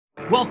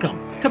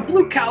Welcome to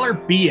Blue Collar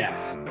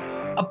BS,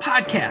 a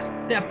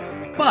podcast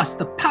that busts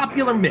the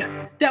popular myth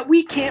that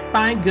we can't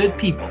find good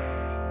people,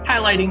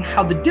 highlighting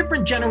how the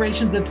different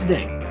generations of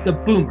today, the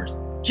boomers,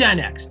 Gen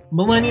X,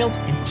 millennials,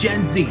 and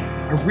Gen Z,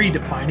 are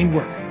redefining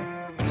work,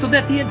 so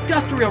that the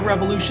industrial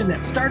revolution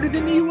that started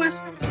in the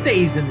U.S.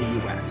 stays in the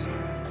U.S.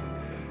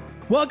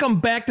 Welcome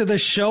back to the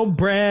show,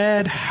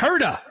 Brad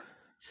Herda.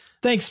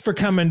 Thanks for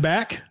coming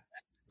back.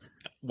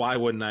 Why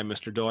wouldn't I,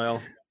 Mr. Doyle?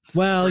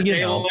 Well, For a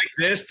day like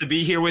this, to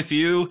be here with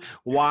you,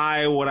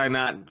 why would I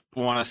not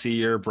want to see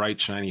your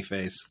bright, shiny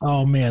face?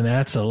 Oh man,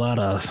 that's a lot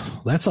of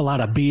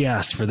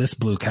BS for this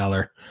blue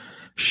collar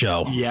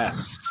show.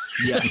 Yes,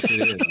 it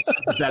is.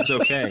 But that's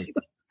okay.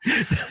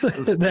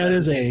 that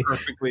is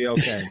perfectly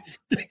okay.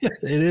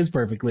 It is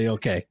perfectly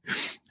okay.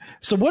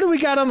 So, what do we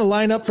got on the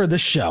lineup for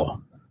this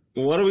show?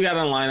 What do we got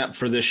on the lineup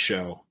for this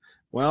show?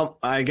 Well,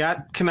 I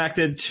got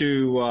connected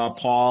to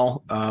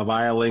Paul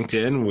via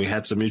LinkedIn. We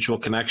had some mutual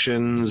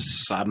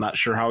connections. I'm not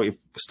sure how he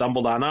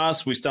stumbled on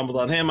us. We stumbled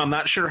on him. I'm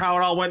not sure how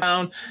it all went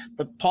down.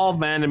 But Paul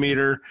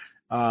Vandemeter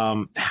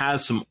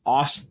has some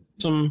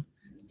awesome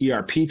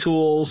ERP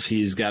tools.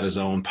 He's got his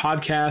own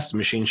podcast,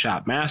 Machine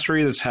Shop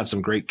Mastery, that's had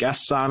some great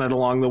guests on it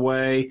along the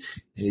way.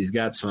 And he's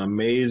got some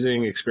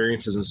amazing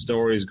experiences and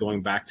stories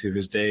going back to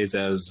his days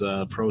as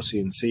Pro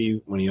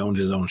CNC when he owned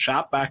his own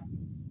shop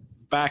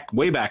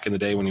way back in the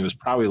day when he was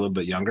probably a little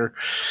bit younger.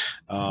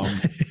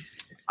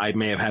 I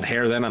may have had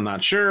hair then, I'm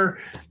not sure.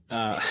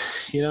 But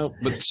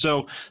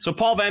so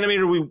Paul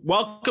Vandemeter, we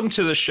welcome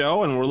to the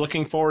show, and we're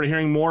looking forward to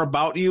hearing more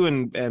about you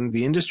and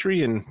the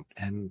industry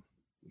and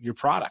your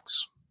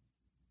products.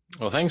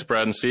 Well, thanks,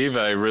 Brad and Steve.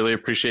 I really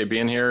appreciate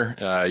being here.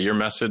 Your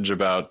message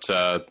about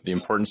the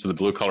importance of the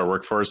blue-collar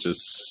workforce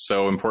is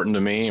so important to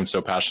me. I'm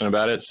so passionate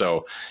about it.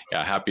 So,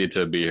 yeah, happy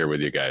to be here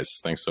with you guys.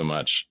 Thanks so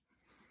much.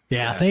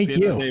 Yeah, thank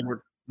you.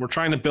 We're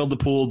trying to build the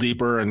pool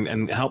deeper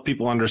and help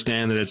people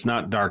understand that it's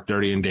not dark,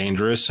 dirty, and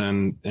dangerous,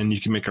 and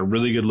you can make a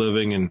really good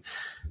living and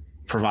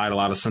provide a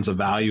lot of sense of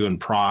value and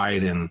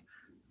pride and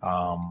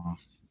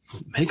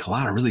make a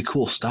lot of really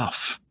cool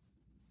stuff.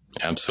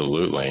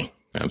 Absolutely.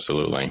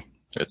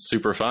 It's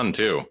super fun,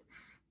 too.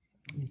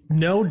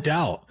 No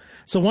doubt.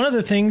 So one of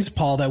the things,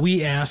 Paul, that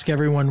we ask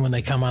everyone when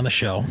they come on the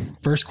show,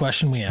 first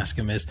question we ask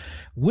them is,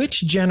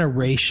 which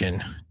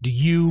generation do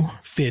you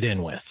fit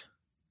in with?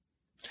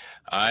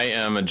 I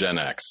am a Gen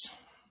X.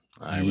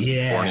 I was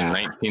born in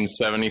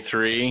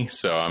 1973,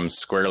 so I'm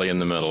squarely in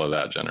the middle of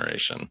that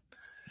generation.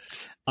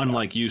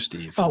 Unlike you,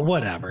 Steve. Oh,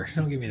 whatever.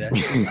 Don't give me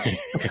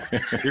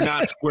that. You're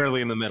not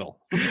squarely in the middle.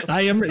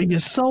 I am.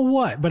 So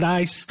what? But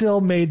I still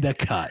made the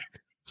cut.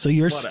 So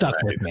you're stuck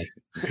with me.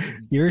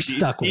 You're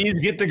stuck with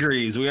me. Get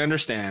degrees. We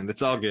understand.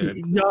 It's all good.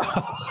 No.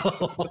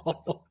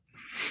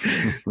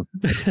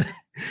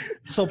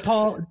 So,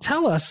 Paul,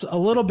 tell us a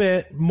little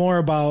bit more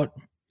about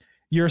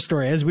your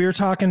story. As we were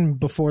talking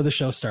before the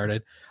show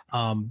started,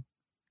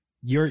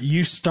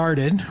 you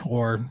started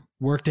or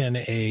worked in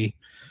a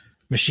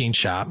machine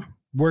shop,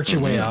 worked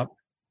your way up,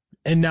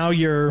 and now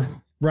you're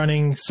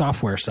running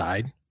software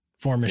side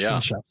for machine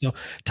shop. So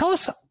tell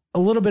us a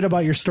little bit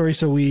about your story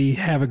so we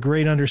have a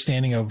great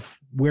understanding of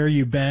where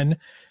you've been,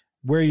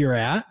 where you're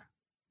at,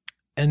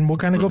 and we'll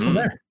kind of go from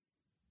there.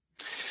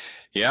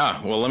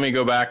 Yeah, well, let me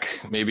go back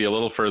maybe a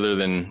little further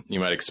than you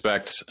might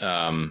expect.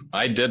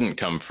 I didn't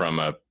come from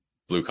a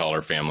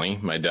blue-collar family.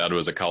 My dad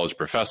was a college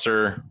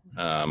professor.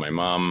 My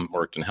mom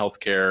worked in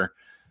healthcare.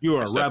 You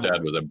are a rebel. My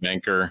stepdad was a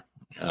banker.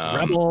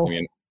 Rebel. I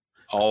mean,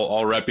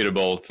 all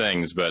reputable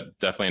things, but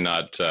definitely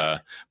not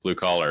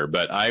blue-collar.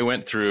 But I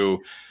went through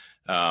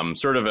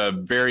sort of a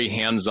very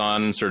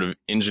hands-on sort of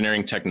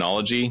engineering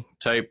technology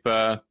type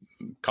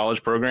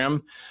college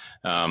program.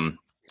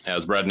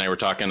 As Brad and I were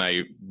talking,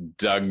 I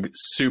dug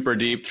super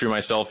deep, threw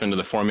myself into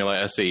the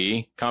Formula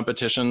SAE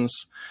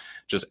competitions.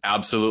 Just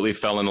absolutely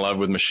fell in love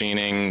with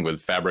machining,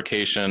 with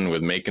fabrication,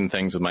 with making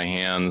things with my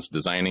hands,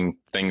 designing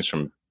things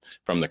from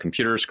the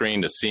computer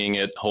screen to seeing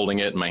it, holding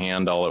it in my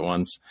hand all at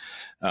once.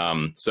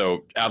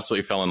 So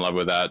absolutely fell in love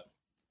with that.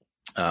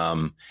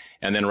 And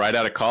then right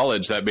out of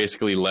college, that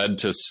basically led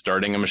to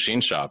starting a machine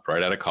shop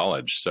right out of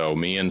college. So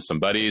me and some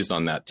buddies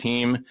on that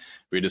team,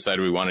 we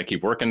decided we wanted to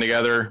keep working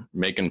together,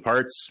 making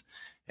parts.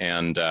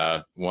 And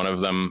one of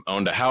them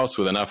owned a house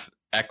with enough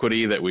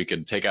equity that we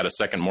could take out a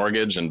second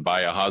mortgage and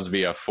buy a Haas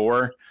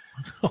VF4.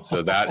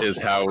 So that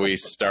is how we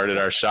started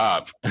our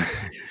shop.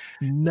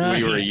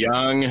 Nice. We were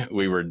young,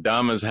 we were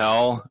dumb as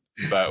hell,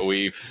 but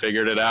we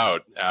figured it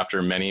out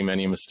after many,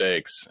 many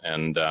mistakes.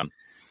 And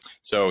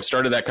so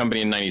started that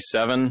company in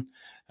 97,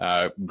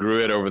 grew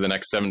it over the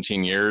next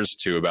 17 years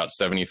to about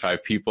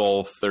 75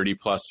 people, 30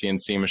 plus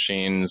CNC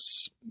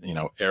machines,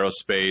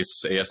 aerospace,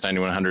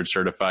 AS9100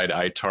 certified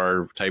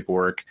ITAR type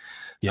work.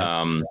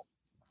 Yeah.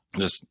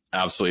 Just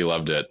absolutely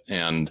loved it.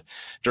 And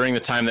during the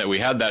time that we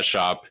had that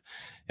shop,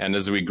 and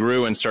as we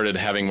grew and started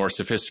having more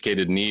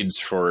sophisticated needs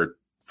for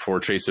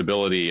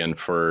traceability and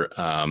for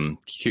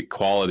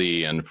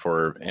quality and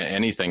for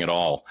anything at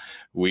all,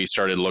 we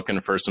started looking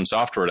for some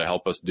software to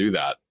help us do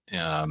that.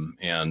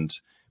 And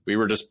we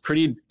were just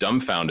pretty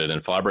dumbfounded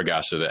and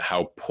flabbergasted at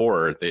how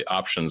poor the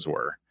options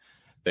were.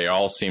 They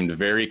all seemed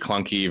very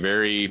clunky,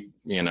 very,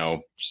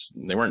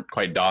 they weren't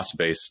quite DOS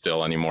based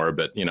still anymore,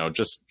 but,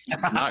 just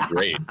not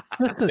great.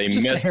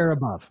 just a hair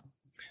above.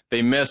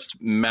 They missed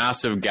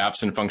massive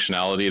gaps in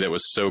functionality that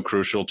was so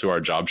crucial to our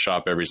job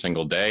shop every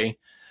single day.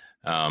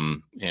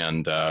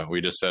 And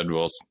we just said,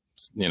 well,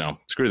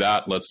 screw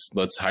that.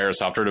 Let's hire a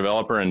software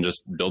developer and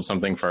just build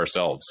something for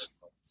ourselves.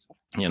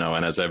 And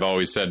as I've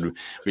always said,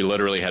 we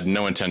literally had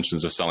no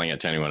intentions of selling it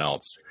to anyone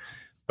else.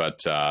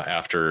 But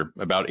after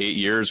about 8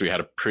 years, we had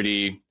a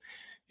pretty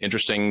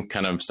interesting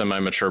kind of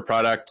semi-mature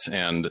product,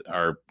 and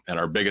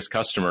our biggest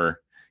customer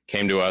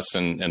came to us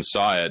and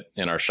saw it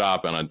in our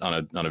shop on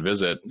a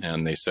visit,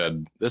 and they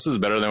said, "This is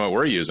better than what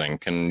we're using.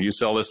 Can you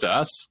sell this to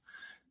us?"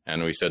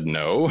 And we said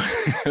no.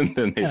 And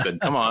then they said,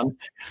 "Come on,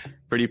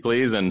 pretty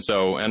please." And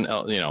so,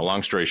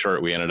 long story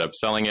short, we ended up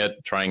selling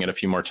it, trying it a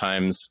few more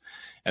times,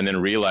 and then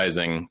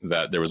realizing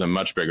that there was a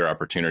much bigger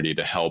opportunity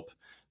to help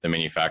the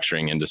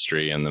manufacturing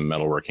industry and the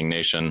metalworking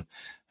nation,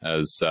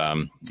 as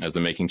the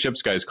making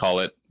chips guys call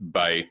it,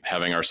 by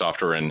having our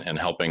software and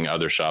helping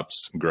other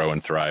shops grow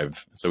and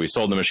thrive. So we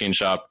sold the machine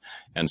shop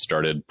and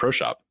started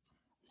ProShop.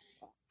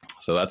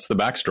 So that's the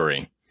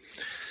backstory.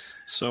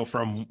 So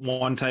from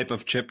one type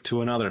of chip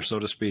to another, so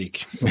to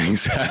speak.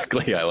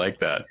 Exactly. I like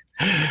that.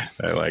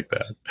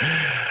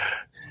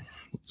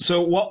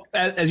 So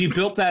as you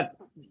built that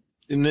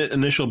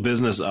initial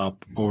business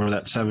up over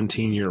that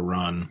 17-year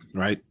run,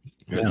 right?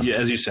 Yeah.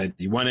 As you said,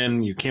 you went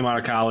in, you came out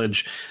of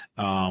college.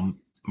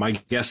 My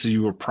guess is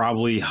you were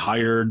probably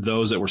hired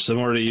those that were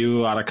similar to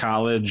you out of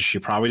college.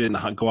 You probably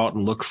didn't go out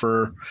and look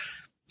for,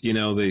 the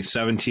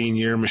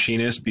 17-year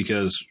machinist,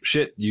 because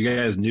you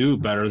guys knew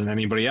better than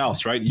anybody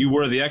else, right? You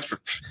were the expert.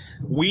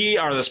 We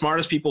are the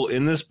smartest people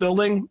in this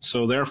building,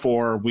 so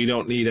therefore we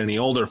don't need any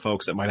older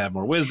folks that might have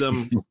more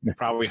wisdom. We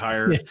probably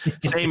hire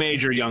same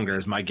age or younger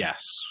is my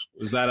guess.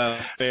 Was that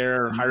a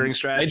fair hiring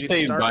strategy? I'd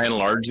say by and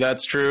large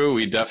that's true.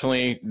 We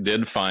definitely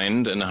did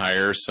find and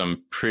hire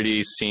some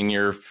pretty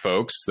senior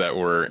folks that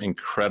were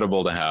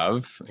incredible to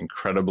have,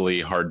 incredibly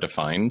hard to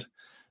find.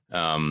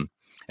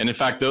 And in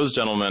fact, those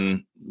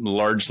gentlemen,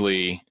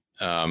 largely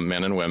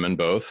men and women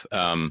both,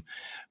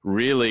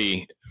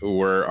 really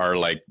were our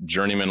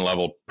journeyman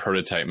level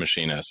prototype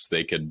machinists.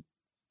 They could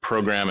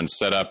program and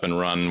set up and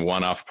run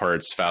one-off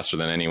parts faster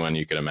than anyone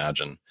you could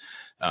imagine.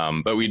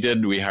 But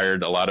we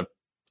hired a lot of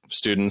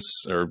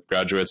students or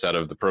graduates out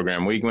of the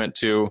program we went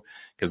to,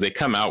 because they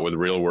come out with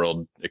real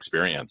world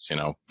experience,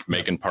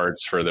 making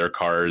parts for their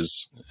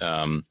cars,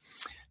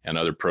 and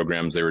other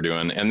programs they were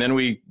doing. And then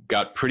we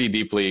got pretty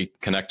deeply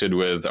connected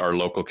with our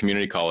local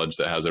community college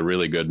that has a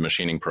really good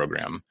machining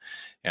program.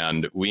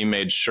 And we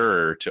made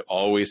sure to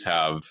always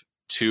have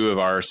two of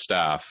our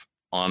staff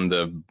on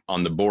the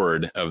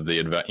board of the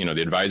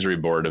advisory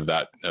board of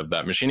that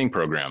machining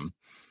program,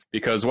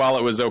 because while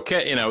it was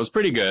okay, it was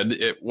pretty good,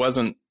 it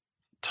wasn't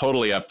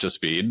totally up to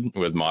speed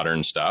with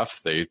modern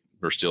stuff. They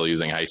were still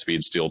using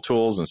high-speed steel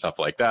tools and stuff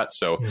like that.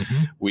 So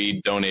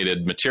we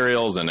donated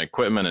materials and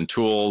equipment and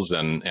tools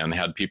and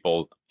had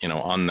people,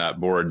 on that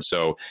board.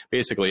 So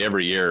basically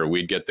every year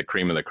we'd get the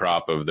cream of the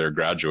crop of their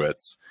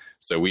graduates.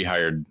 So we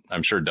hired,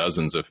 I'm sure,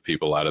 dozens of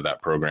people out of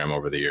that program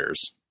over the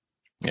years.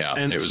 Yeah.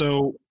 And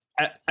so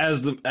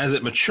as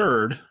it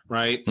matured,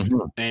 right?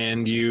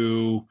 And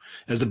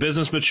as the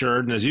business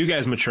matured and as you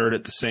guys matured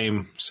at the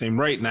same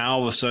rate, now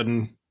all of a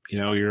sudden,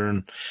 you're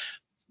in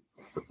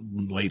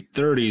late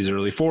 30s,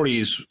 early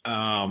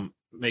 40s,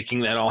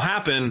 making that all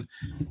happen.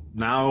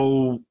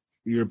 Now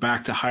you're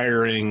back to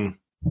hiring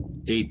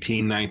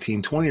 18,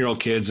 19,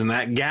 20-year-old kids, and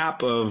that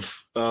gap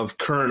of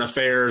current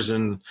affairs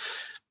and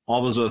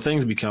all those other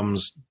things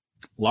becomes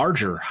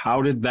larger.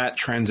 How did that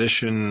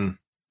transition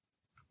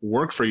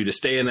work for you to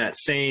stay in that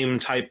same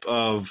type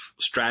of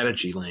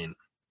strategy lane?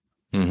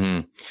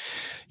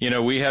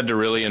 We had to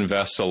really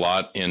invest a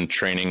lot in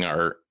training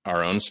our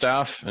own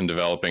staff and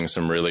developing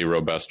some really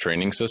robust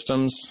training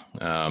systems.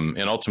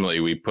 And ultimately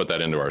we put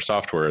that into our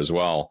software as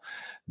well.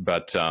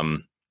 But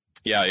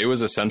it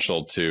was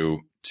essential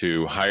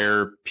to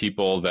hire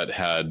people that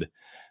had,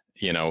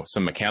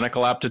 some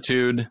mechanical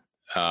aptitude,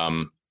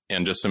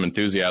 and just some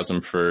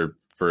enthusiasm for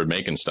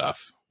making stuff,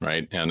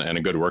 right? And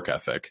a good work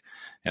ethic.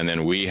 And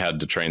then we had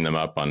to train them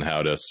up on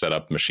how to set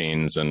up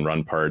machines and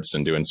run parts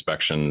and do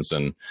inspections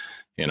and,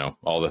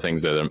 all the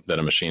things that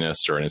a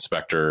machinist or an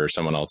inspector or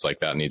someone else like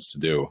that needs to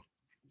do.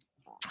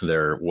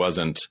 There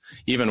wasn't,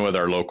 even with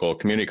our local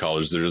community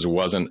college, there just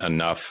wasn't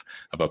enough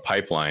of a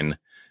pipeline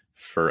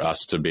for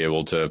us to be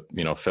able to,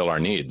 fill our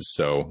needs.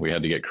 So we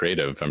had to get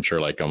creative. I'm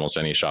sure like almost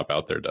any shop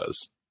out there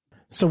does.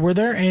 So were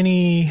there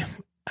any,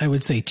 I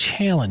would say,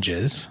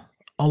 challenges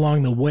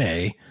along the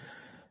way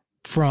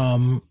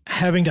from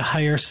having to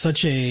hire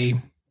such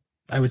a,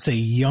 I would say,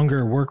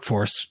 younger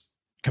workforce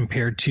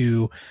compared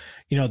to,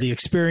 the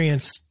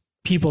experienced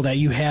people that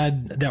you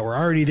had that were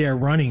already there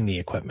running the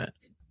equipment?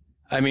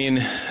 I mean,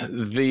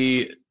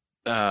 the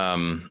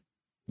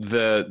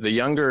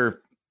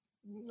younger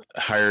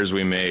hires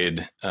we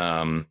made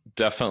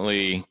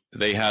definitely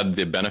they had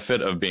the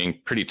benefit of being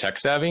pretty tech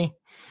savvy.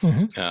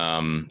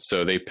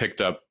 So they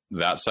picked up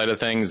that side of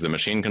things, the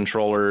machine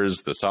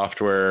controllers, the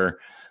software,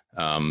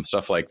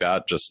 stuff like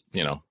that, just,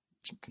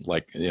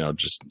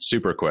 just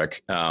super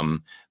quick.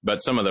 But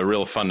some of the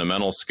real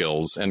fundamental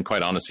skills, and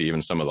quite honestly,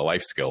 even some of the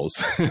life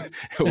skills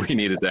we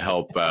needed to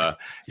help,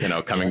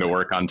 coming to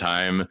work on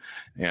time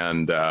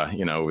and,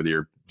 with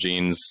your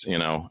jeans,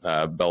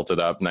 belted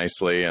up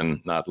nicely and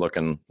not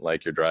looking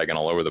like you're dragging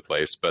all over the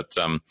place. But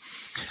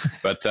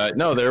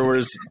no, there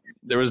was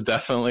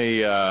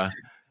definitely a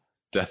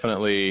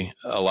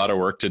lot of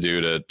work to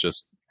do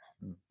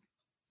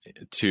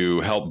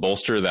to help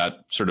bolster that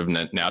sort of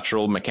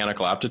natural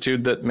mechanical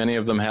aptitude that many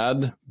of them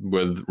had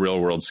with real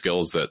world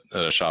skills that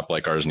a shop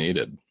like ours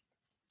needed.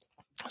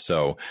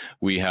 So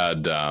we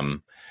had,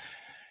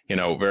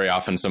 very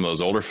often some of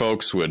those older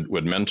folks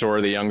would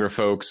mentor the younger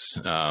folks.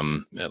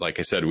 Like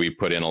I said, we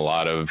put in a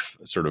lot of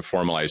sort of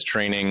formalized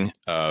training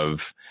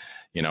of,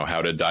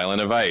 how to dial in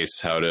a vise,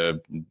 how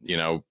to,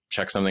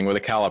 check something with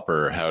a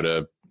caliper, how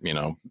to,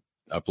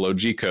 upload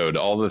G-code,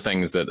 all the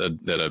things that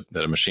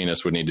a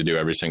machinist would need to do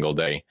every single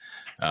day.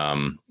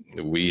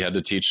 We had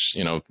to teach,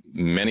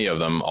 many of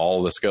them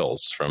all the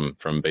skills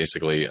from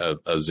basically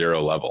a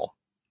zero level.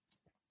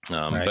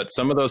 Right. But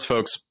some of those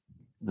folks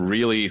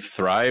really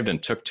thrived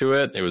and took to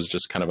it. It was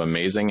just kind of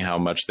amazing how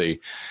much they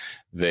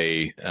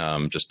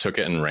just took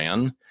it and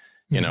ran,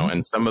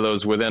 and some of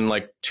those within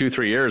like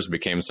 2-3 years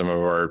became some of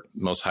our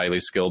most highly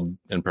skilled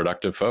and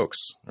productive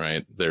folks,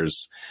 right?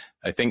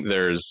 I think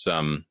there's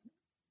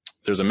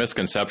a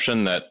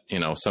misconception that,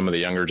 some of the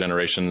younger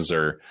generations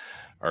are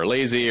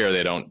lazy or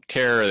they don't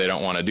care, or they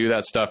don't want to do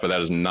that stuff, but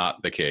that is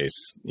not the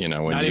case.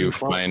 When you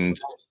find,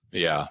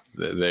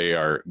 they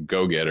are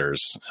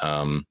go-getters,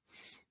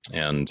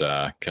 and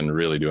can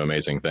really do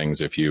amazing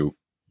things if you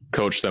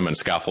coach them and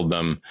scaffold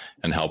them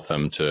and help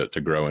them to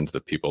grow into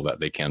the people that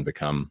they can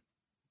become.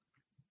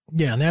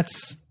 Yeah. And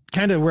that's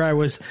kind of where I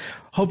was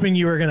hoping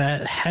you were going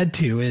to head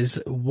to,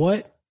 is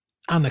what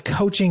on the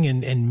coaching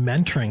and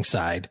mentoring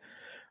side,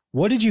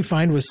 what did you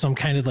find was some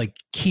kind of like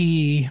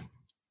key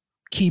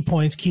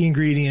points, key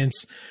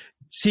ingredients,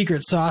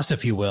 secret sauce,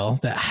 if you will,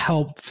 that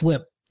help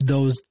flip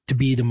those to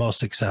be the most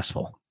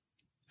successful?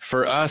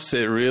 For us,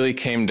 it really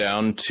came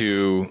down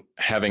to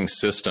having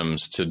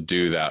systems to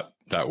do that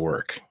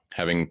work,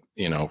 having,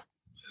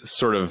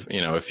 sort of,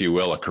 if you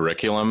will, a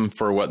curriculum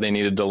for what they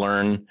needed to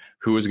learn,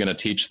 who was going to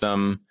teach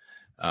them,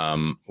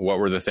 what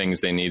were the things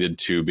they needed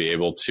to be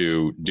able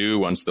to do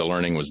once the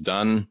learning was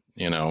done,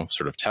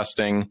 sort of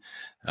testing.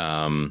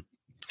 And,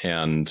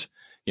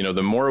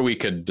 the more we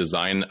could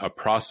design a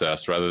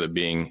process rather than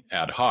being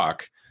ad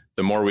hoc,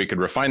 the more we could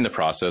refine the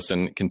process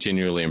and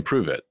continually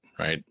improve it.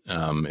 Right.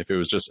 If it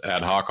was just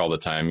ad hoc all the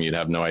time, you'd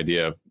have no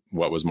idea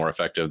what was more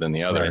effective than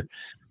the other. Right.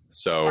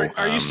 So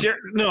are you serious?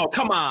 No,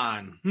 come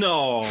on.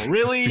 No,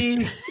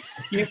 really?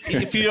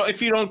 If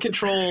you don't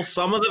control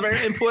some of the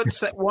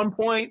inputs at one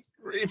point,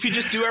 if you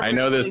just do everything.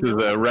 I know this is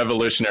a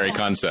revolutionary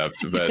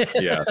concept,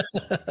 but yeah.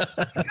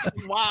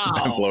 Wow.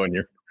 I'm blowing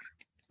you.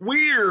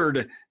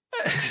 Weird.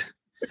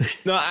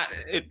 No,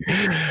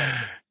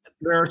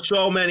 there are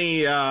so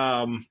many,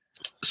 how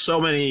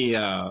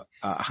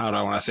do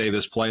I want to say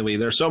this politely?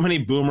 There's so many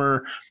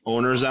boomer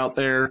owners out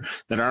there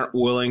that aren't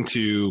willing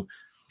to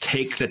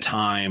take the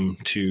time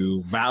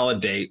to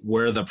validate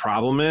where the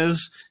problem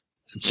is.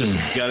 It's just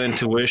gut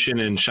intuition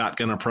and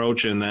shotgun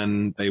approach, and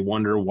then they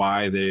wonder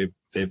why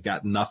they've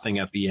got nothing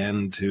at the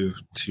end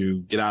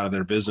to get out of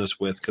their business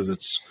with,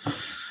 because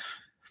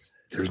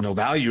there's no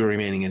value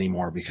remaining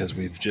anymore, because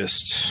we've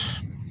just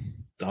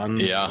done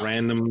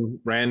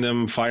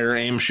random fire,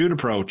 aim, shoot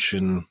approach.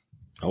 And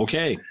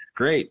okay,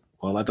 great.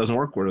 Well, that doesn't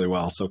work really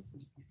well. So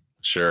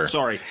sure.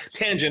 Sorry.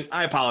 Tangent.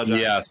 I apologize.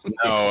 Yes.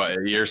 No,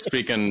 you're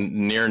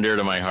speaking near and dear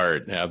to my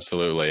heart.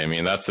 Absolutely. I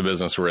mean, that's the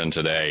business we're in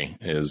today,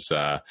 is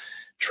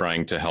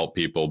trying to help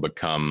people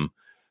become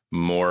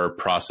more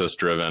process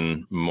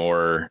driven,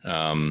 more,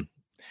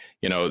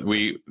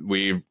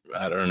 we,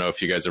 I don't know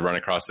if you guys have run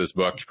across this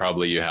book.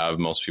 Probably you have.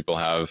 Most people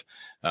have,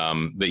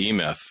 The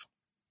E-Myth.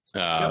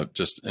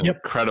 Just an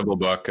incredible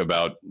book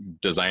about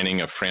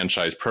designing a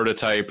franchise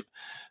prototype,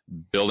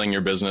 building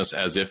your business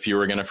as if you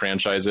were going to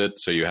franchise it,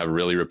 so you have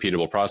really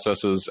repeatable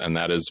processes. And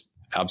that is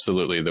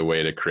absolutely the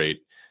way to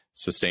create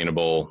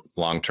sustainable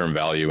long-term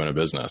value in a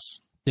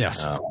business.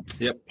 Yes.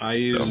 Yep. I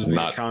use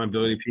the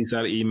accountability piece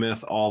out of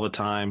E-Myth all the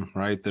time,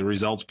 right? The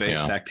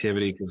results-based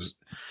activity, because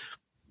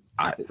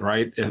I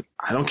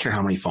don't care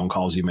how many phone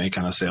calls you make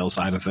on a sales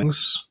side of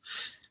things.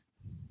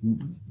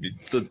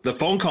 The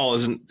phone call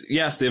isn't,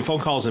 yes, the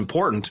phone call is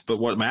important, but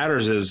what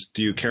matters is,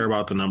 do you care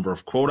about the number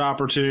of quote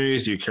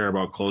opportunities? Do you care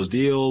about closed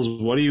deals?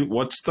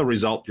 What's the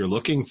result you're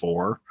looking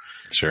for?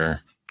 Sure.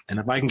 And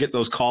if I can get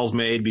those calls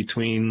made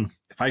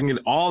if I can get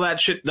all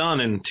that shit done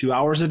in 2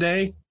 hours a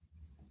day,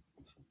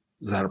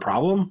 is that a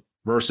problem?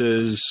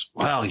 Versus,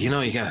 well, you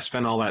got to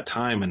spend all that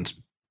time and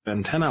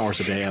spend 10 hours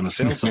a day on the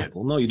sales side.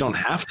 Well, no, you don't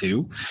have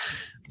to.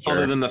 Sure.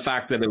 Other than the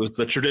fact that it was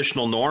the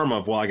traditional norm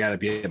of, well, I got to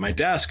be at my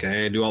desk, I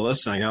got to do all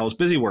this, and I got all this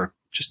busy work.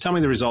 Just tell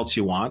me the results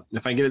you want.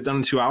 If I get it done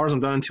in 2 hours, I'm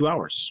done in 2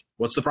 hours.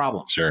 What's the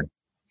problem? Sure.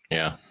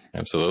 Yeah,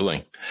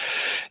 absolutely.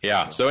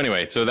 Yeah. So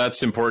anyway, so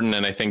that's important.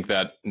 And I think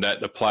that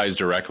applies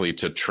directly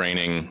to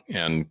training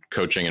and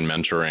coaching and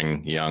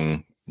mentoring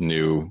young,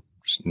 new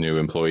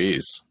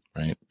employees,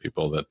 right?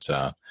 People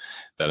that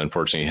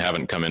unfortunately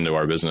haven't come into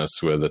our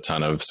business with a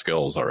ton of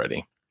skills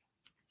already.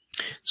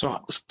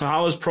 So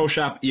how is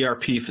ProShop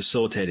ERP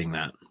facilitating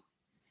that?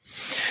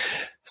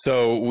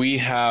 So we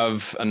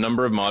have a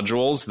number of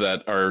modules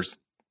that are,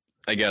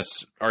 I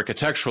guess,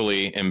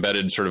 architecturally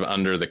embedded sort of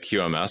under the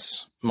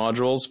QMS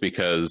modules,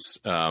 because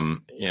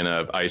in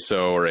a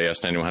ISO or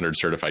AS9100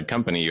 certified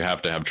company, you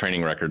have to have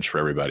training records for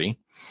everybody.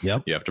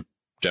 Yep. You have to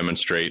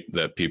demonstrate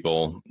that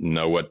people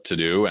know what to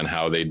do and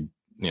how they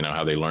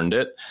learned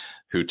it,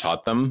 who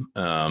taught them.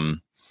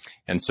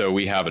 And so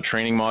we have a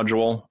training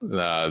module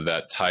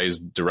that ties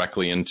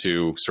directly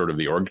into sort of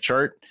the org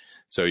chart.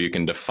 So you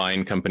can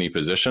define company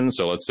positions.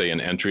 So let's say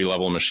an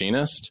entry-level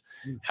machinist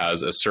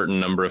has a certain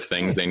number of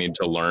things they need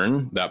to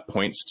learn that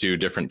points to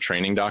different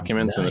training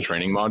documents in the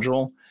training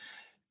module.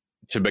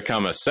 To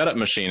become a setup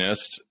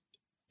machinist,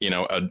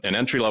 an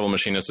entry-level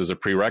machinist is a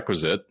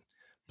prerequisite,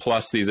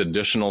 plus these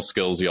additional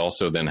skills you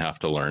also then have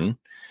to learn.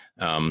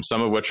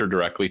 Some of which are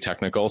directly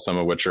technical, some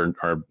of which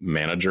are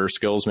manager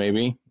skills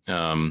maybe.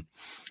 And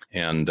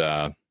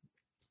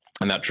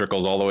that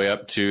trickles all the way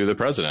up to the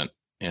president.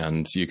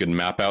 And you can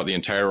map out the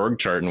entire org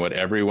chart and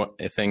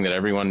everything that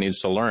everyone needs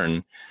to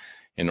learn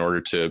in order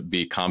to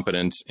be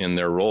competent in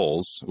their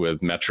roles,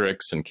 with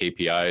metrics and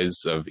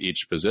KPIs of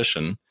each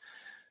position.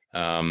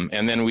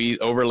 And then we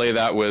overlay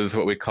that with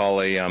what we call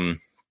a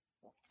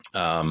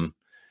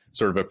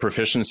sort of a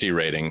proficiency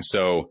rating.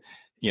 So,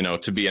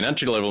 to be an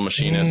entry-level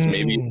machinist,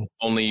 maybe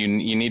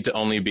you need to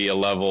only be a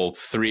level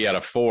 3 out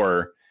of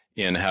 4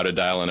 in how to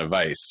dial in a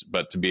vise,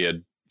 but to be a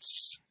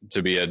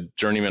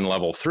journeyman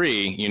level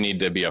 3, you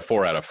need to be a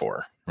 4 out of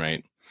 4,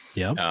 right?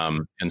 Yeah.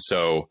 And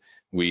so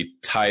we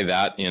tie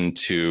that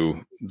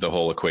into the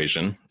whole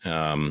equation,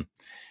 and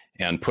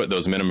put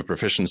those minimum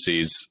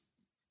proficiencies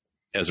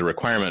as a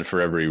requirement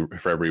for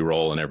every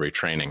role and every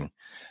training.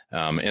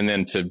 And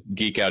then to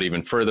geek out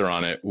even further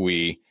on it,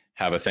 we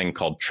have a thing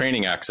called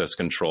training access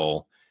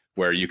control,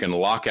 where you can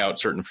lock out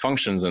certain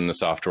functions in the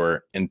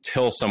software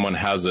until someone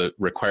has a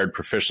required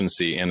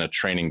proficiency in a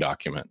training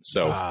document.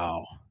 So,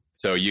 wow.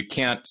 So you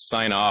can't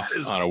sign off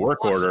on a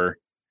work order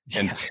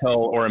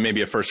or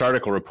maybe a first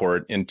article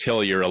report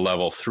until you're a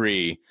level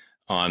 3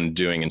 on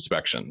doing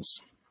inspections.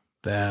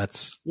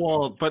 But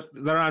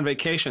they're on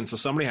vacation, so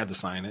somebody had to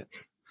sign it.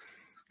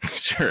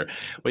 Sure.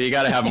 Well, you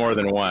got to have more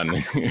than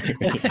one.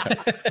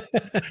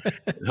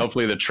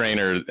 Hopefully the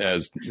trainer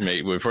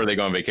before they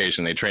go on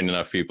vacation, they train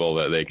enough people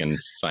that they can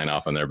sign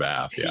off on their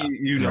behalf. Yeah.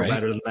 You know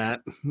better than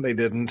that. They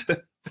didn't.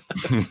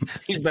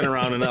 You've been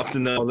around enough to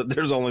know that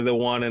there's only the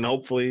one, and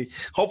hopefully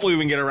we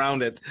can get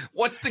around it.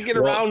 What's the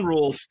around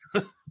rules?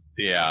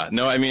 Yeah.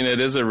 No, I mean,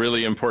 it is a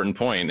really important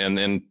point.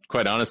 And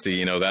quite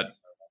honestly, that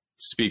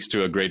speaks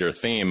to a greater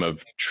theme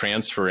of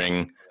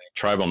transferring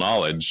tribal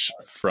knowledge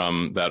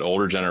from that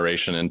older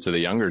generation into the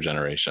younger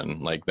generation.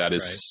 Like, that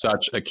is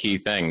such a key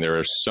thing. There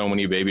are so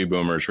many baby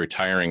boomers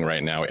retiring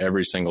right now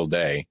every single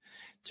day,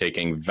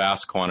 taking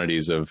vast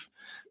quantities of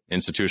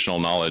institutional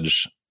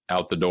knowledge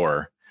out the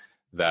door,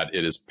 that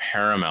it is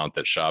paramount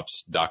that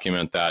shops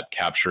document that,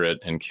 capture it,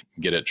 and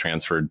get it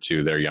transferred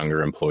to their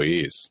younger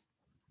employees.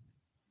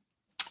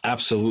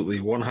 Absolutely,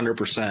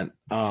 100%.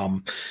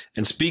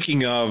 And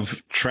speaking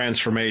of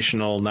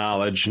transformational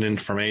knowledge and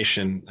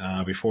information,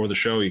 before the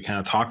show, you kind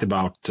of talked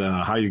about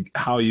how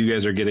you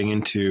guys are getting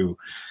into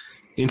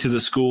the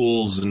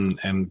schools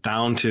and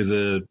down to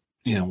the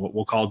what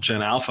we'll call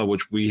Gen Alpha,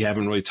 which we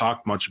haven't really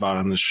talked much about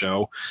on this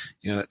show.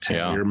 That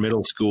 10-year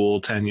middle school,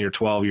 10-year,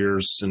 12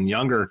 years and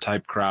younger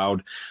type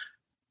crowd.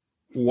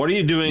 What are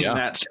you doing in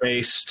that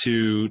space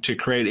to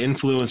create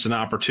influence and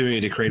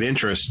opportunity, to create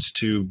interest,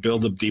 to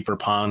build a deeper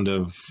pond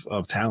of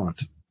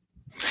talent?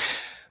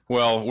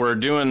 Well, we're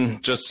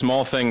doing just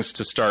small things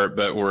to start,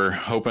 but we're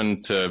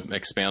hoping to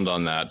expand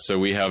on that. So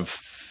we have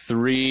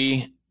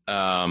 4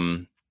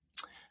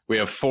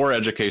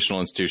 educational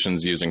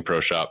institutions using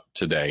ProShop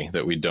today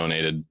that we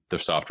donated the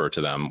software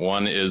to them.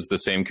 One is the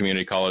same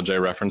community college I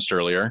referenced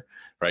earlier,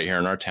 right here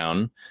in our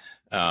town.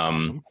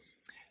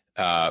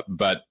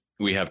 But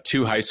we have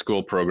 2 high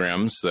school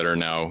programs that are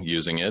now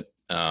using it.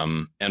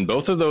 And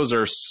both of those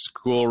are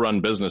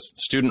student-run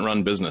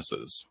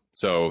businesses.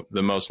 So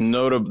the most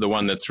notable, the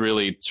one that's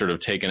really sort of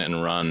taken it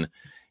and run,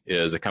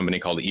 is a company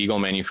called Eagle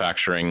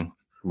Manufacturing,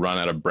 run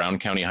out of Brown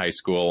County High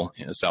School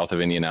south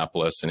of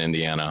Indianapolis in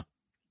Indiana.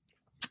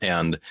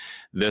 And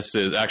this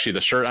is actually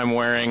the shirt I'm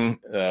wearing,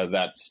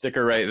 that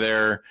sticker right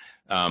there.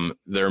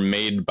 They're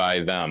made by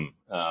them.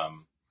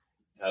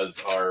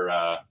 As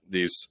are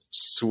these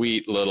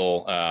sweet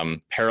little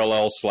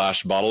parallel /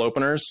 bottle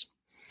openers.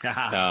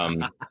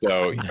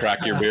 So you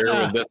crack your beer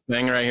with this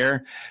thing right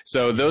here.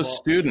 So those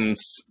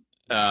students,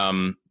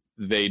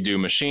 they do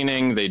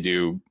machining, they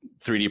do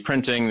 3D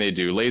printing, they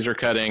do laser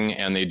cutting,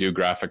 and they do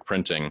graphic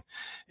printing.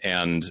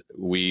 And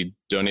we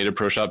donated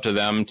ProShop to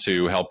them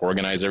to help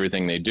organize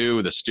everything they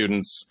do. The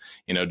students,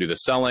 do the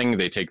selling,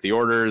 they take the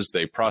orders,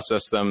 they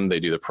process them, they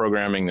do the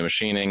programming, the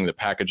machining, the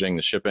packaging,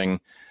 the shipping,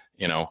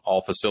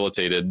 all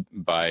facilitated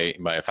by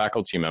a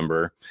faculty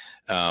member.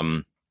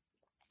 And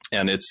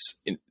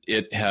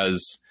it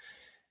has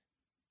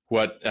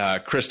what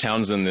Chris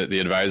Townsend, the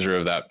advisor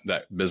of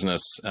that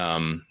business,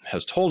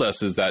 has told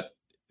us is that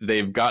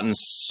they've gotten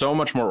so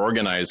much more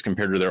organized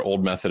compared to their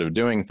old method of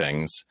doing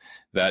things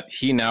that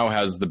he now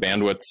has the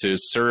bandwidth to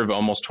serve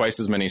almost twice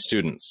as many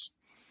students,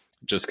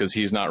 just because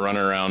he's not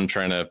running around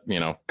trying to,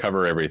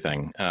 cover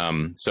everything.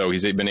 So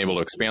he's been able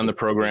to expand the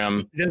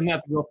program. He doesn't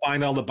have to go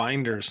find all the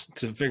binders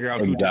to figure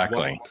out.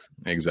 Exactly.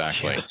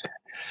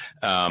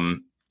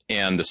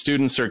 And the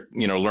students are,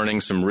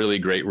 learning some really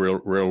great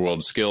real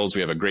world skills.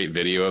 We have a great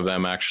video of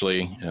them,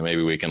 actually.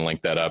 Maybe we can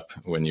link that up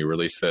when you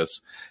release this.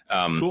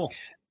 Cool.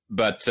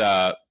 But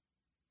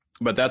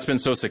that's been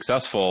so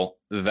successful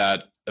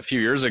that a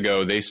few years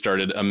ago, they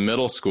started a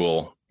middle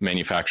school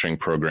manufacturing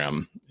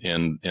program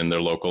in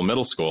their local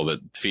middle school that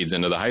feeds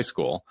into the high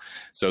school.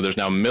 So there's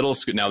now middle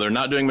school. Now they're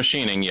not doing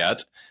machining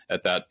yet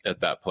at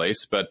that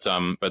place, but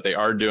they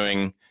are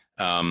doing,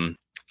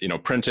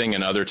 printing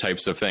and other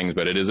types of things,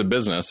 but it is a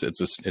business.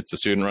 It's a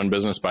student run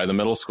business by the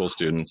middle school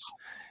students.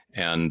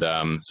 And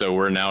so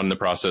we're now in the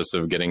process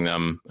of getting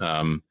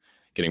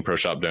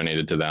ProShop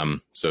donated to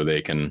them so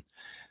they can,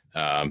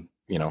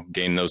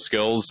 gain those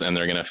skills, and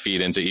they're going to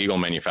feed into Eagle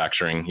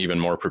Manufacturing even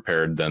more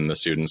prepared than the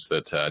students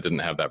that didn't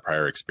have that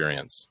prior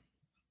experience.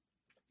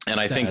 And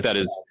I think that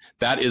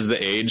is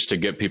the age to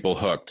get people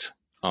hooked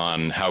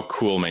on how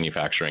cool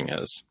manufacturing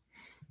is.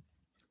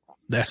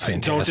 That's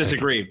fantastic. I don't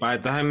disagree. By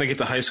the time they get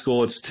to high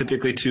school, it's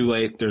typically too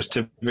late. There's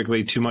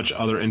typically too much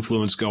other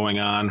influence going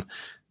on,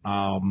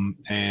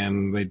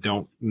 and they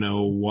don't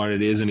know what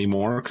it is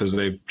anymore because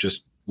they've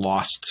just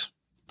lost.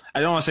 I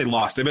don't want to say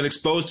lost. They've been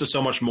exposed to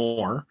so much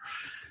more.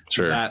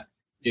 Sure. That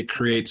it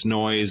creates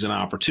noise and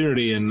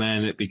opportunity, and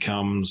then it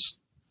becomes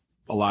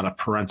a lot of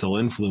parental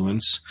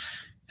influence.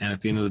 And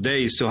at the end of the day,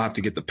 you still have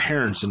to get the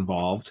parents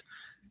involved.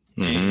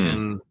 Mm-hmm.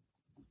 And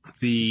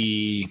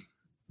the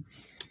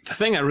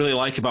thing I really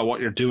like about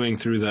what you're doing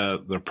through the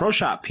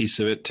ProShop piece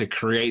of it, to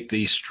create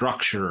the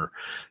structure,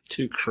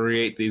 to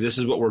create this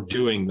is what we're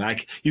doing.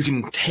 Like, you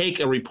can take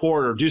a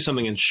report or do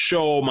something and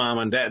show mom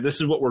and dad,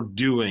 this is what we're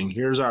doing.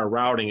 Here's our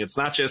routing. It's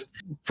not just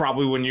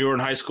probably when you were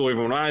in high school,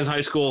 even when I was in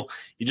high school,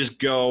 you just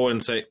go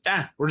and say,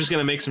 we're just going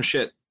to make some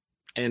shit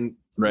and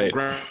right.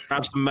 We'll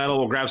grab some metal,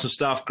 we'll grab some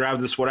stuff, grab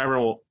this,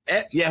 whatever.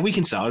 And we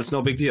can sell it. It's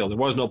no big deal. There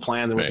was no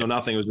plan. There was no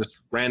nothing. It was just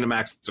random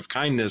acts of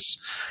kindness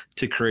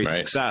to create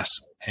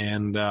success.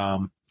 And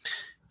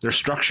there's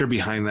structure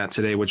behind that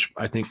today, which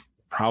I think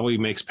probably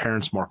makes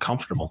parents more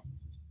comfortable.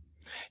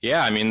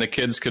 Yeah, I mean, the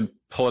kids could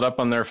pull it up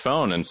on their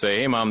phone and say,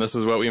 "Hey, Mom, this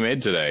is what we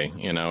made today,"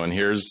 and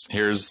here's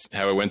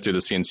how it went through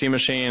the CNC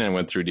machine and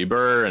went through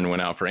deburr and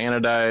went out for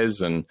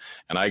anodize, and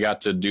I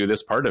got to do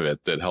this part of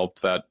it that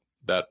helped that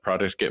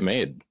product get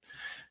made.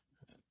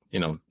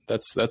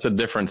 That's a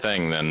different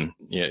thing than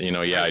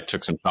I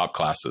took some shop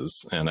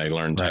classes and I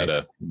learned how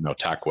to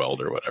tack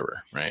weld or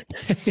whatever, right?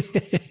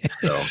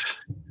 So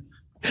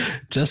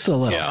just a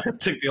little. Yeah. I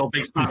took the old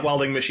big spot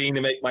welding machine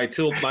to make my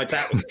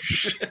tack.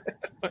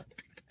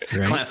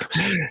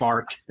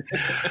 Spark.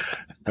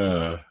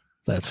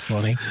 That's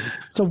funny.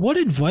 So what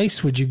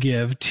advice would you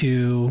give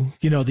to,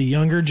 the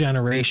younger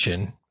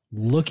generation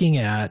looking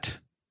at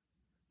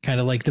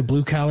kind of like the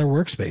blue collar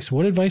workspace?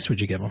 What advice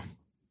would you give them?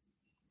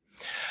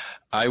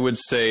 I would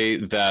say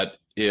that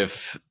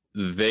if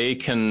they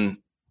can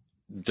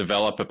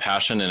develop a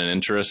passion and an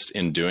interest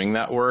in doing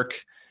that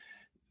work,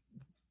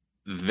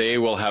 they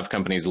will have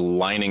companies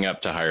lining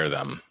up to hire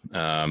them.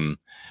 And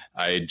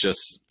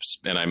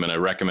I'm going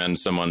to recommend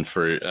someone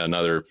for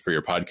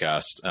your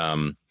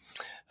podcast,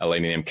 a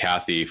lady named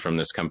Kathy from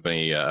this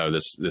company,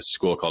 this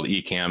school called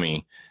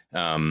eCami.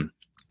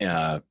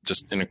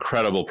 Just an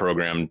incredible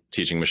program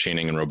teaching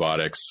machining and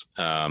robotics.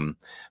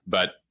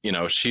 But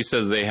she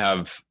says they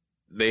have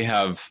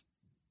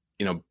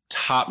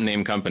top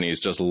name companies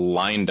just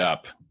lined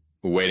up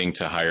waiting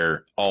to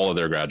hire all of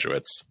their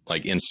graduates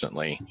like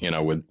instantly,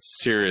 with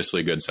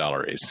seriously good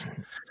salaries.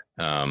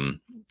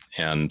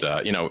 It's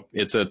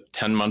a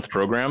 10-month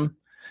program,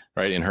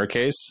 right? In her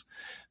case,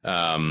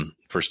 actually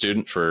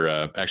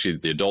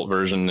the adult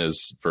version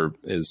is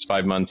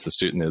 5 months.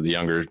 The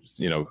younger,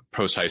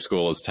 post high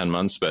school is 10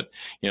 months, but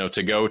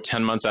to go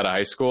 10 months out of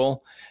high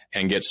school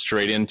and get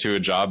straight into a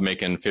job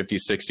making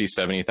 $50,000,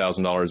 $60,000,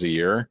 $70,000 a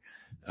year.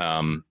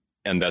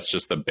 And that's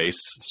just the base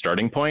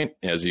starting point.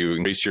 As you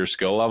increase your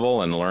skill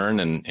level and learn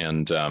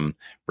and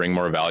bring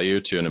more value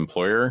to an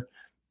employer,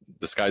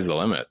 the sky's the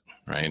limit,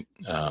 right?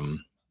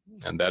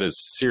 And that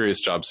is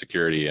serious job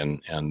security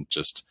and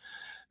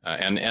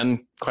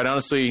quite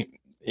honestly,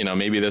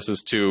 maybe this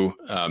is too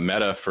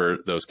meta for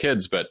those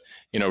kids, but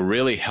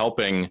really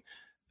helping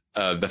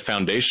the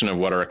foundation of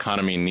what our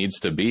economy needs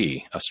to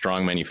be, a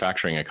strong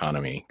manufacturing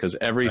economy, because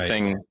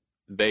everything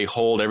they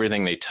hold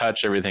everything they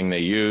touch, everything they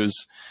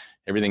use,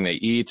 everything they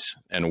eat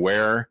and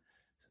wear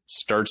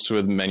starts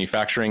with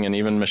manufacturing and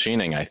even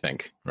machining, I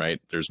think,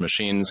 right? There's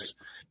machines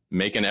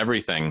making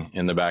everything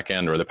in the back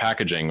end, or the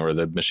packaging, or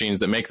the machines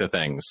that make the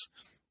things.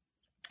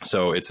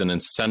 So it's an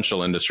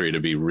essential industry to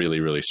be really,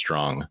 really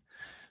strong.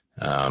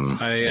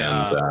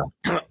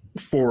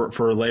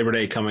 For Labor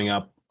Day coming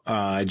up,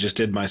 I just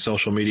did my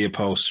social media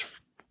posts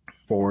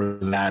for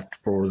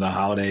the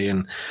holiday,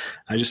 and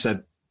I just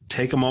said,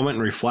 take a moment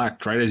and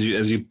reflect, right? As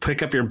you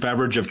pick up your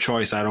beverage of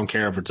choice, I don't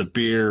care if it's a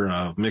beer,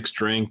 a mixed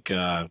drink,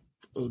 it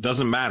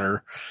doesn't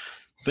matter.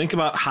 Think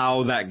about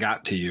how that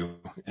got to you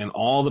and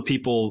all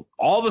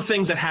the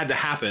things that had to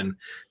happen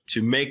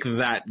to make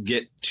that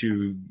get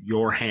to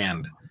your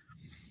hand.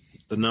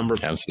 The number of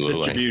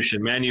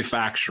distribution,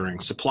 manufacturing,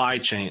 supply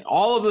chain,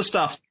 all of the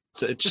stuff,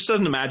 it just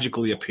doesn't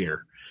magically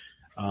appear.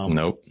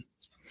 Nope.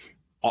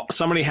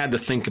 Somebody had to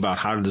think about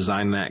how to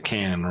design that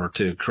can, or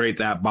to create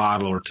that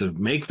bottle, or to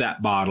make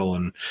that bottle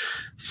and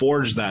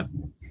forge that,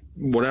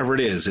 whatever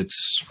it is.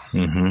 It's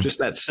just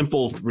that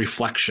simple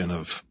reflection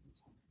of,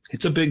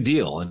 it's a big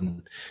deal,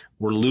 and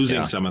we're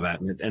losing some of that,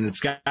 and it's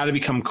got to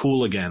become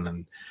cool again.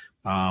 And,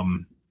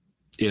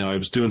 I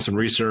was doing some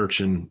research,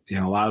 and,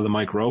 a lot of the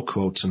Mike Rowe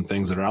quotes and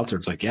things that are out there,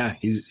 it's like, yeah,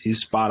 he's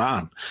spot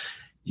on.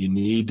 You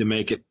need to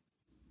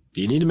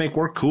make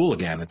work cool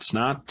again. It's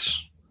not,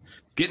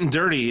 getting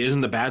dirty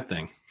isn't a bad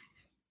thing.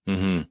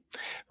 Mm-hmm.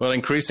 Well,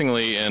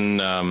 increasingly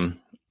in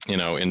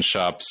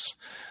shops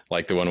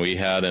like the one we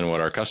had and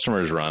what our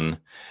customers run,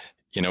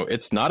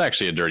 it's not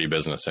actually a dirty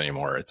business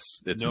anymore.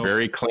 It's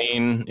very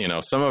clean.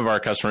 Some of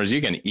our customers,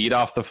 you can eat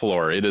off the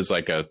floor. It is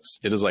like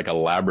a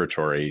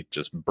laboratory,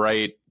 just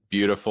bright,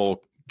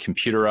 beautiful,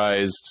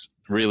 computerized,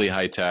 really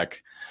high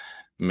tech,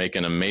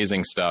 making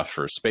amazing stuff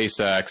for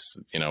SpaceX,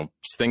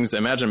 things.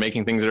 Imagine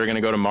making things that are going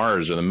to go to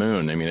Mars or the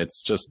moon. I mean,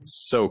 it's just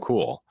so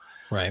cool.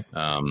 Right.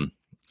 And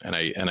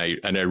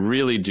I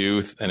really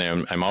do, and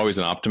I'm always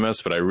an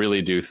optimist, but I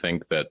really do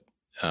think that,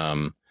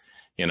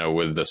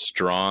 with the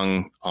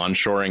strong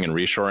onshoring and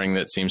reshoring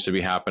that seems to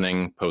be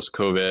happening post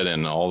COVID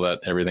and all that,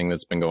 everything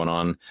that's been going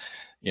on,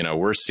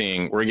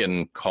 we're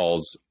getting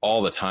calls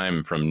all the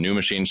time from new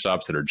machine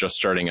shops that are just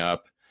starting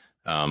up,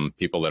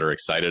 people that are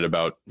excited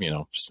about,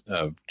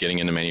 getting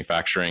into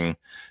manufacturing,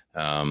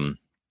 and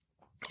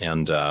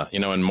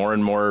more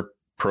and more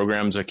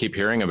programs I keep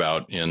hearing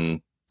about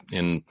in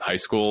high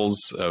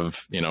schools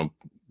of,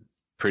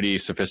 pretty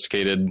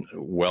sophisticated,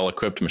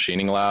 well-equipped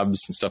machining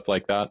labs and stuff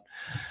like that.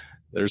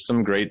 There's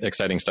some great,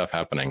 exciting stuff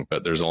happening,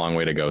 but there's a long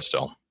way to go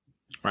still.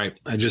 Right.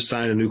 I just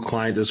signed a new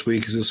client this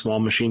week. It's a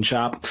small machine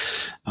shop.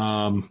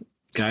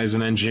 Guy's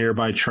an engineer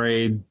by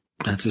trade.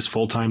 That's his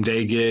full-time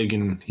day gig,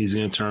 and he's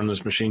going to turn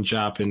this machine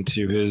shop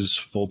into his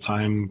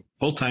full-time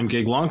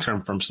gig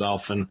long-term for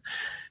himself. And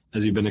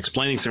as you've been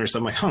explaining some stuff,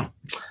 I'm like, I'm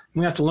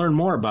going to have to learn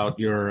more about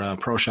your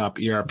ProShop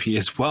ERP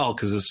as well,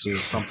 because this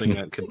is something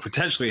that could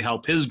potentially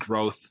help his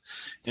growth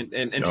and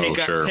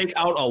take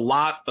out a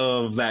lot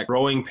of that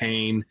growing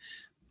pain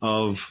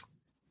of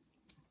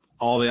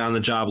all the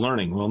on-the-job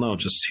learning. Well, no,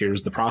 just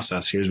here's the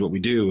process. Here's what we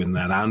do. And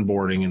that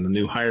onboarding and the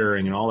new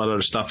hiring and all that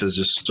other stuff is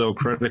just so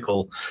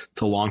critical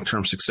to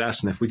long-term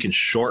success. And if we can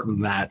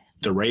shorten that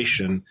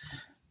duration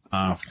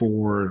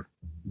for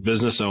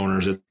business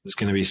owners, it's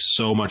going to be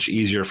so much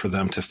easier for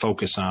them to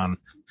focus on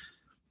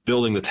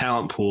building the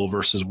talent pool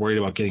versus worried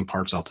about getting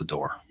parts out the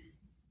door.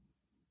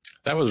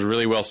 That was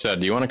really well said.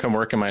 Do you want to come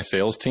work in my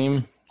sales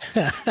team?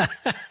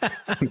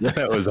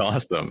 That was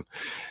awesome.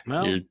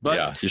 Well,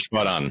 you're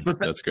spot on.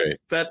 That's great.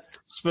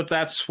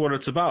 That's what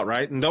it's about,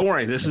 right? And don't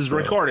worry, this is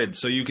recorded,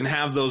 so you can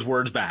have those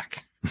words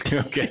back.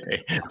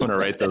 Okay, I'm gonna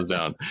write those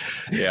down.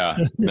 Yeah,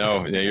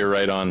 no, you're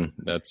right on.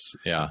 That's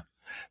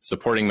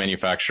supporting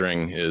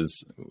manufacturing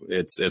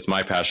it's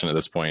my passion at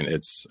this point. I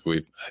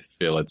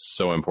feel it's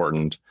so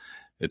important.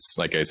 It's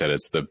like I said,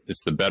 it's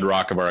the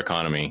bedrock of our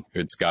economy.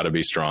 It's got to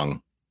be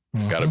strong.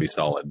 It's got to be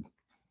solid.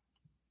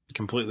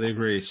 Completely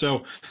agree.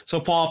 So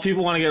Paul, if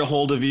people want to get a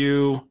hold of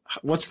you,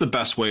 what's the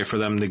best way for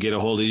them to get a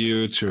hold of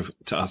you to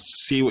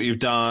see what you've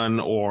done,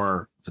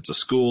 or if it's a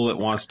school that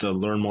wants to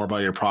learn more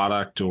about your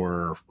product,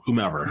 or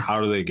whomever, how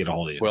do they get a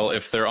hold of you? Well,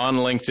 if they're on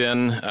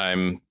LinkedIn,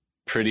 I'm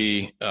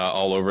pretty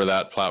all over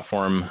that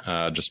platform.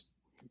 Just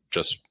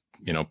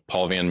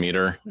Paul Van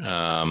Meter,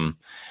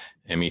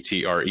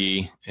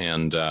 METRE,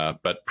 and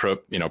but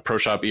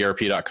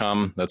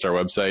ProShopERP.com. That's our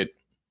website,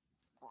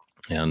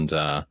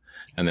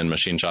 and then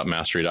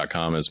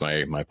MachineShopMastery.com is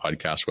my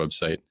podcast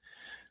website.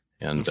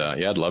 And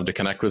I'd love to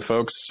connect with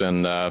folks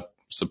and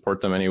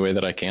support them any way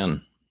that I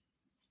can.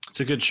 It's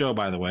a good show,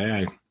 by the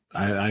way.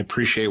 I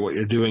appreciate what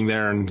you're doing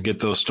there and get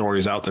those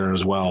stories out there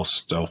as well.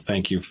 So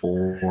thank you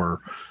for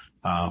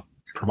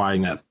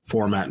providing that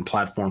format and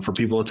platform for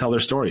people to tell their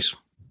stories.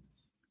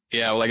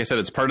 Yeah, well, like I said,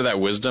 it's part of that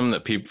wisdom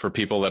that for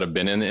people that have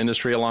been in the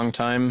industry a long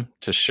time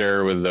to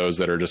share with those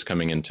that are just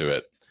coming into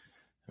it.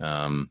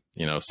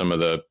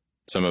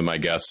 Some of my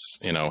guests,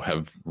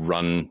 have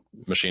run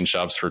machine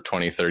shops for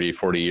 20, 30,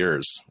 40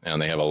 years,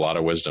 and they have a lot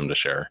of wisdom to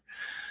share,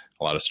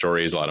 a lot of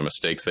stories, a lot of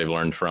mistakes they've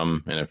learned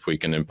from. And if we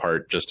can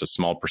impart just a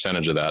small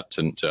percentage of that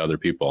to other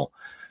people,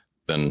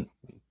 then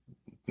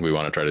we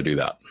want to try to do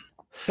that.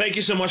 Thank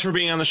you so much for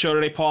being on the show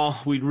today, Paul.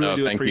 We really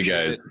do appreciate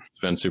you guys. it. It's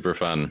been super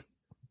fun.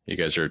 You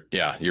guys are,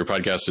 your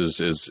podcast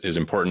is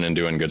important and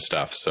doing good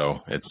stuff.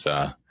 So it's,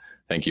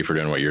 thank you for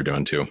doing what you're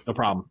doing too. No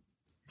problem.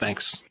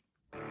 Thanks.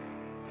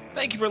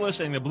 Thank you for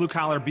listening to Blue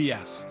Collar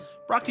BS,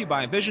 brought to you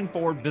by Vision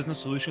Forward Business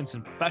Solutions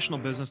and Professional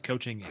Business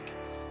Coaching, Inc.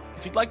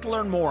 If you'd like to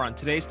learn more on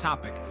today's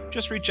topic,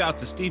 just reach out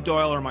to Steve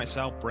Doyle or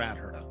myself, Brad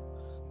Herda.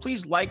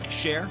 Please like,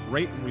 share,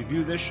 rate, and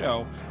review this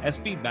show, as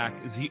feedback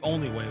is the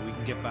only way we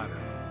can get better.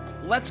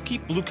 Let's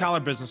keep blue collar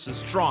businesses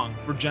strong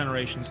for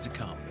generations to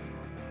come.